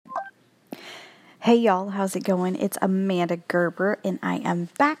Hey y'all, how's it going? It's Amanda Gerber and I am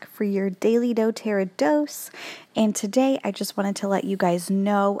back for your daily doTERRA dose. And today I just wanted to let you guys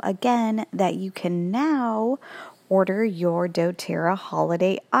know again that you can now order your doTERRA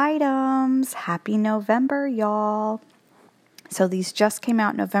holiday items. Happy November, y'all. So these just came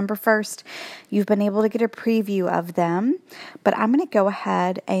out November 1st. You've been able to get a preview of them, but I'm going to go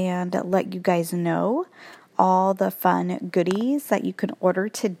ahead and let you guys know all the fun goodies that you can order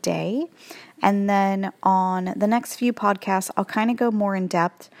today. And then on the next few podcasts, I'll kind of go more in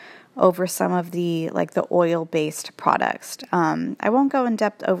depth over some of the oil-based products. I won't go in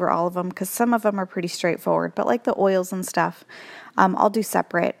depth over all of them because some of them are pretty straightforward, but like the oils and stuff, I'll do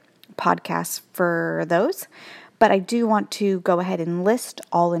separate podcasts for those. But I do want to go ahead and list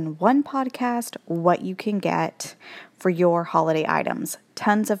all in one podcast what you can get for your holiday items.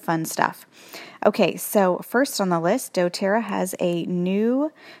 Tons of fun stuff. Okay, so first on the list, doTERRA has a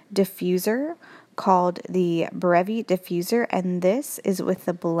new diffuser called the Brevi Diffuser, and this is with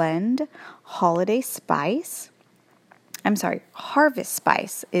the blend Harvest Spice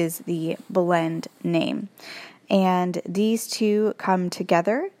is the blend name. And these two come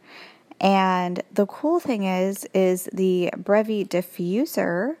together. And the cool thing is the Brevi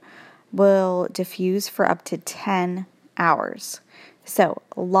Diffuser will diffuse for up to 10 hours. So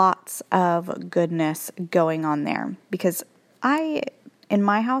lots of goodness going on there because in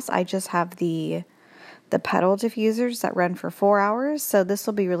my house, I just have the pedal diffusers that run for 4 hours. So this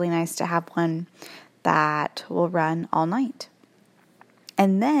will be really nice to have one that will run all night.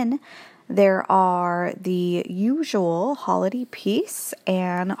 And then there are the usual Holiday Peace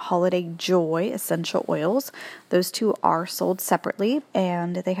and Holiday Joy essential oils. Those two are sold separately,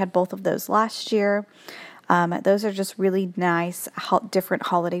 and they had both of those last year. Those are just really nice, different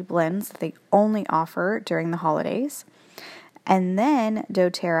holiday blends that they only offer during the holidays. And then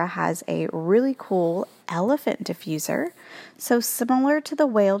doTERRA has a really cool elephant diffuser. So similar to the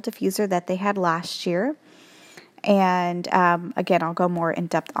whale diffuser that they had last year. And again, I'll go more in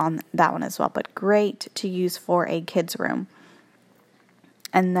depth on that one as well, but great to use for a kid's room.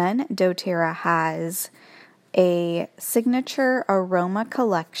 And then doTERRA has a signature aroma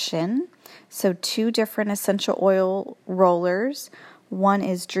collection. So 2 different essential oil rollers. One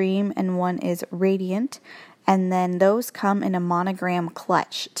is Dream and one is Radiant. And then those come in a monogram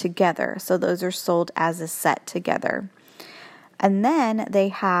clutch together. So those are sold as a set together. And then they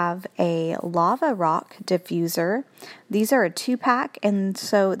have a Lava Rock diffuser. These are a 2-pack, and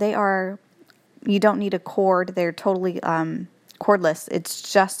so you don't need a cord. They're totally cordless.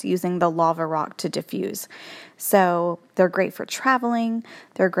 It's just using the Lava Rock to diffuse. So they're great for traveling.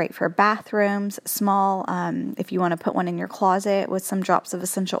 They're great for bathrooms, small, if you want to put one in your closet with some drops of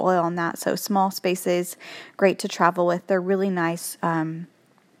essential oil on that. So small spaces, great to travel with. They're really nice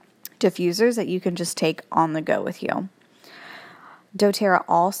diffusers that you can just take on the go with you. doTERRA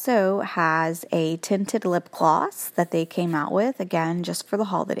also has a tinted lip gloss that they came out with, again, just for the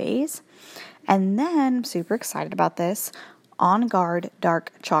holidays. And then, I'm super excited about this, On Guard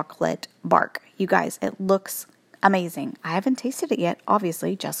Dark Chocolate Bark. You guys, it looks amazing. I haven't tasted it yet,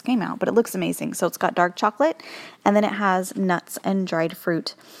 obviously, just came out, but it looks amazing. So it's got dark chocolate, and then it has nuts and dried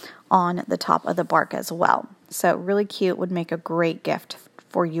fruit on the top of the bark as well. So really cute, would make a great gift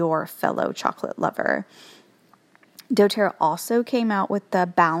for your fellow chocolate lover. doTERRA also came out with the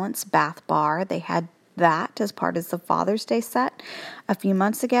Balance Bath Bar. They had that as part of the Father's Day set a few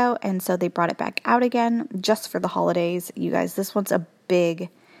months ago, and so they brought it back out again just for the holidays. You guys, this one's a big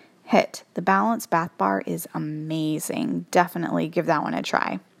hit. The Balance Bath Bar is amazing. Definitely give that one a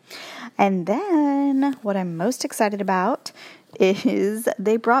try. And then what I'm most excited about is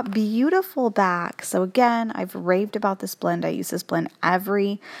they brought Beautiful back. So again, I've raved about this blend. I use this blend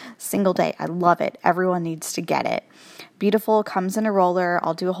every single day. I love it. Everyone needs to get it. Beautiful comes in a roller.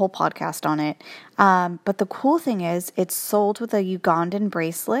 I'll do a whole podcast on it. But the cool thing is it's sold with a Ugandan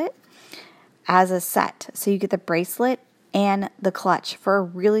bracelet as a set. So you get the bracelet and the clutch for a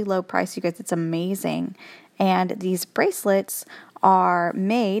really low price. You guys, it's amazing. And these bracelets are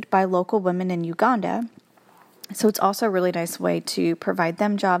made by local women in Uganda. So it's also a really nice way to provide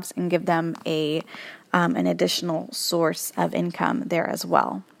them jobs and give them an additional source of income there as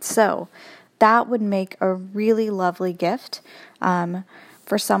well. So that would make a really lovely gift.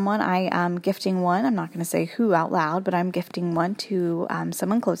 For someone, I am gifting one. I'm not going to say who out loud, but I'm gifting one to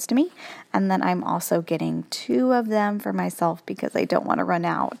someone close to me. And then I'm also getting 2 of them for myself because I don't want to run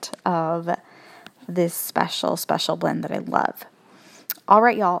out of this special blend that I love. All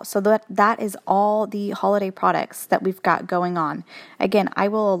right, y'all. So that is all the holiday products that we've got going on. Again, I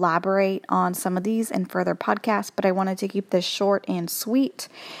will elaborate on some of these in further podcasts, but I wanted to keep this short and sweet.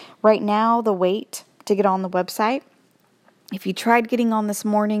 Right now, the wait to get on the website, if you tried getting on this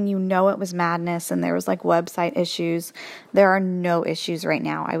morning, you know it was madness and there was like website issues. There are no issues right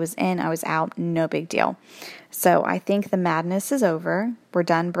now. I was in, I was out, no big deal. So I think the madness is over. We're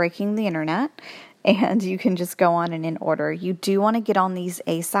done breaking the internet and you can just go on and in order. You do want to get on these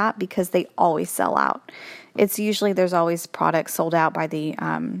ASAP because they always sell out. There's always products sold out by the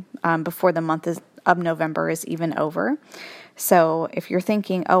before the month of November is even over. So if you're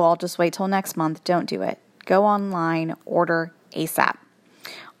thinking, oh, I'll just wait till next month, don't do it. Go online, order ASAP.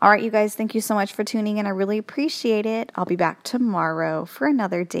 All right, you guys, thank you so much for tuning in. I really appreciate it. I'll be back tomorrow for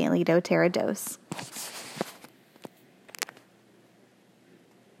another Daily doTERRA dose.